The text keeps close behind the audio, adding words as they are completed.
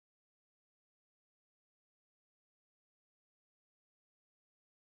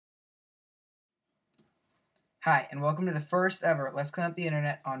Hi, and welcome to the first ever Let's Clean Up the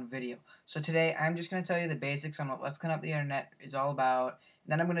Internet on video. So today I'm just going to tell you the basics on what Let's Clean Up the Internet is all about,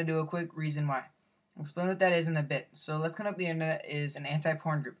 and then I'm going to do a quick reason why. I'll explain what that is in a bit. So Let's Clean Up the Internet is an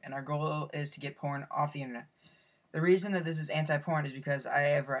anti-porn group, and our goal is to get porn off the Internet. The reason that this is anti-porn is because I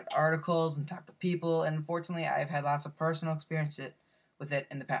have read articles and talked with people, and unfortunately I've had lots of personal experience with it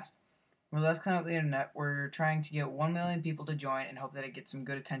in the past. With Let's Clean Up the Internet, we're trying to get 1 million people to join and hope that it gets some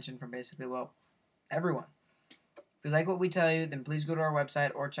good attention from basically, well, everyone. If you like what we tell you, then please go to our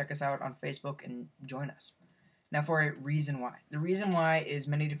website or check us out on Facebook and join us. Now for a reason why. The reason why is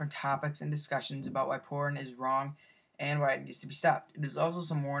many different topics and discussions about why porn is wrong and why it needs to be stopped. It is also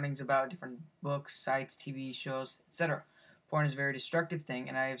some warnings about different books, sites, TV shows, etc. Porn is a very destructive thing,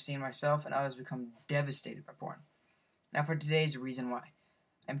 and I have seen myself and others become devastated by porn. Now for today's reason why.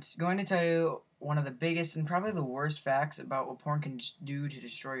 I'm going to tell you one of the biggest and probably the worst facts about what porn can do to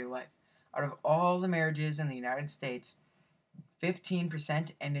destroy your life. Out of all the marriages in the United States,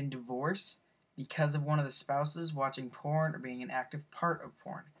 15% end in divorce because of one of the spouses watching porn or being an active part of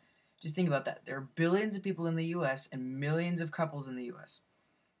porn. Just think about that. There are billions of people in the U.S. and millions of couples in the U.S.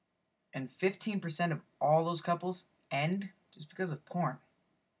 And 15% of all those couples end just because of porn.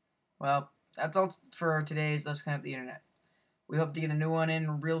 Well, that's all for today's Let's Clean Up the Internet. We hope to get a new one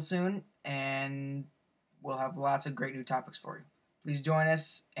in real soon, and we'll have lots of great new topics for you. Please join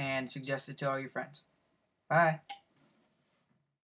us and suggest it to all your friends. Bye.